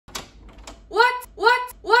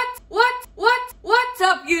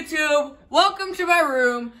YouTube? Welcome to my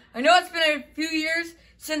room. I know it's been a few years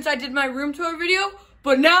since I did my room tour video,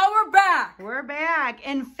 but now we're back. We're back.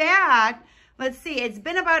 In fact, let's see, it's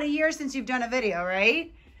been about a year since you've done a video,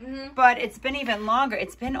 right? Mm-hmm. But it's been even longer.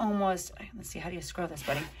 It's been almost, let's see, how do you scroll this,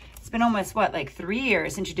 buddy? It's been almost, what, like 3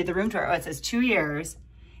 years since you did the room tour. Oh, it says 2 years.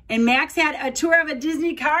 And Max had a tour of a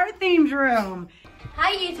Disney car-themed room.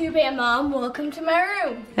 Hi YouTube and Mom, welcome to my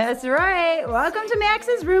room. That's right, welcome to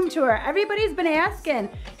Max's room tour. Everybody's been asking.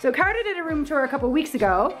 So Carter did a room tour a couple weeks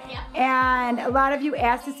ago, and a lot of you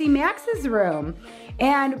asked to see Max's room.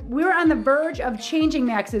 And we were on the verge of changing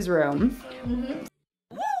Max's room. Mm-hmm.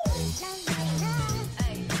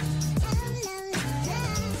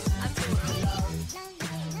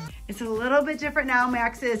 It's a little bit different now.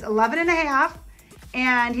 Max is 11 and a half.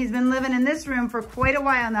 And he's been living in this room for quite a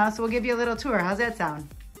while now, so we'll give you a little tour. How's that sound?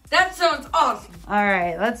 That sounds awesome. All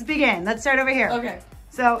right, let's begin. Let's start over here. Okay.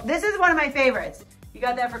 So this is one of my favorites. You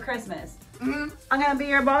got that for Christmas. Mm-hmm. I'm gonna be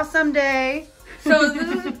your boss someday. So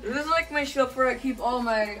this is like my shelf where I keep all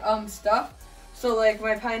my stuff. So like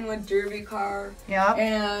my Pinewood Derby car. Yep.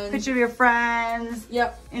 And picture of your friends.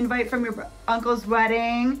 Yep. Invite from your uncle's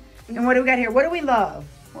wedding. Mm-hmm. And what do we got here? What do we love?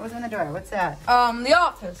 What was on the door? What's that? The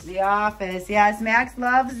Office. The Office, yes. Max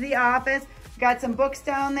loves The Office. Got some books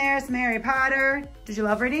down there, some Harry Potter. Did you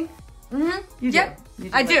love reading? Mm-hmm. You do. Yep. You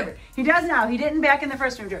do I do. He does now. He didn't back in the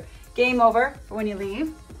first room tour. Game over for when you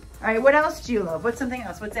leave. All right, what else do you love? What's something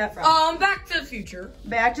else? What's that from? Back to the Future.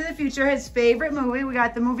 Back to the Future, his favorite movie. We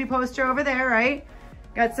got the movie poster over there, right?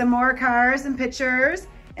 Got some more cars and pictures.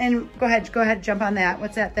 And go ahead, jump on that.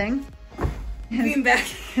 What's that thing?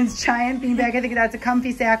 Beanbag. His giant beanbag. I think that's a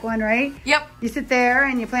comfy sack one, right? Yep. You sit there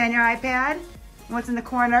and you play on your iPad. What's in the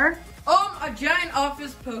corner? A giant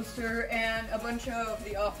Office poster and a bunch of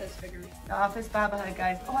the Office figures. The Office bobblehead,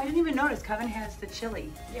 guys. Oh, I didn't even notice. Kevin has the chili.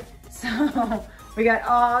 Yep. So we got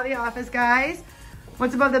all the Office guys.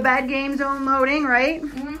 What's above the bed? Game zone loading, right?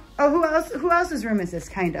 Mm-hmm. Oh, who else? Who else's room is this?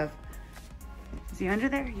 Kind of. Is he under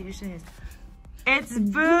there? He usually is. It's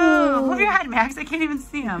Boo. Move your head, Max. I can't even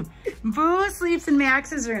see him. Boo sleeps in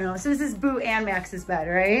Max's room. So this is Boo and Max's bed,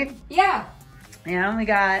 right? Yeah. And we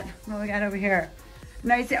got, what we got over here?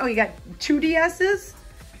 Nice. Oh, you got 2 DSs.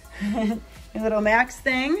 A little Max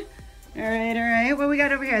thing. All right. What we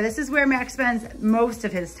got over here? This is where Max spends most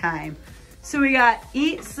of his time. So we got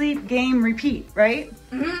eat, sleep, game, repeat, right?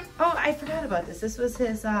 Mm-hmm. Oh, I forgot about this. This was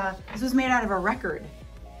his, this was made out of a record.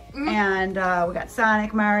 Mm-hmm. And we got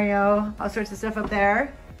Sonic, Mario, all sorts of stuff up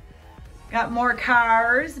there. Got more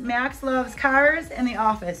cars. Max loves cars and The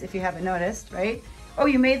Office, if you haven't noticed, right? Oh,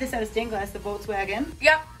 you made this out of stained glass, the Volkswagen.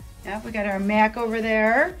 Yep. Yep, we got our Mac over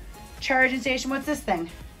there. Charging station, what's this thing?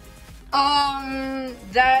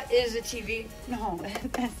 That is a TV. No,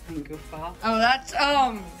 that's thing, goofball. Oh, that's,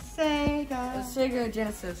 Sega. The Sega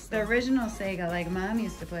Genesis. The original Sega, like Mom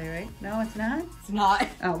used to play, right? No, it's not? It's not.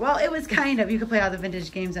 Oh, well, it was kind of. You could play all the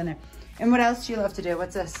vintage games on there. And what else do you love to do?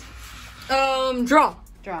 What's this? Draw.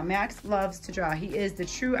 Draw. Max loves to draw. He is the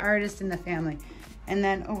true artist in the family. And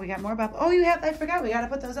then, oh, we got more bubble. Oh, you have, I forgot. We got to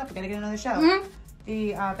put those up. We got to get another show. Mm-hmm.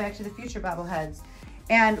 The Back to the Future bobbleheads.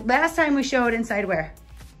 And last time we showed inside where?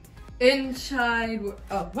 Inside,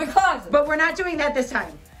 my closet. But we're not doing that this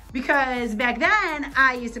time. Because back then,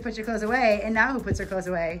 I used to put your clothes away, and now who puts her clothes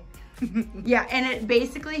away? Yeah, and it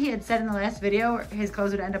basically, he had said in the last video, his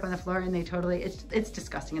clothes would end up on the floor, and they totally, it's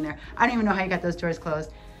disgusting in there. I don't even know how you got those doors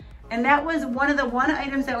closed. And that was one of the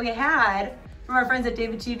items that we had from our friends at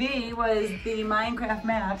David TV was the Minecraft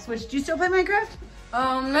Max, which, do you still play Minecraft?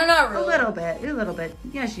 No, not really. A little bit.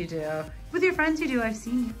 Yes, you do. With your friends, you do. I've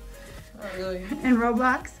seen you. Not really. In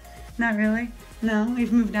Roblox? Not really? No,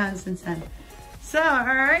 we've moved on since then. So, all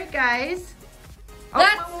right, guys.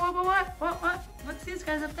 What? What's these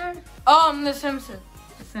guys up there? The Simpsons.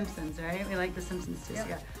 The Simpsons, right? We like the Simpsons too. Yep.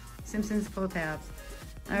 Yeah. Simpsons pull tabs.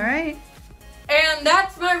 All right. And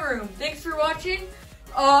that's my room. Thanks for watching.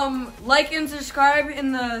 Like and subscribe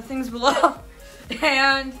in the things below.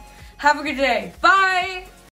 And have a good day. Bye.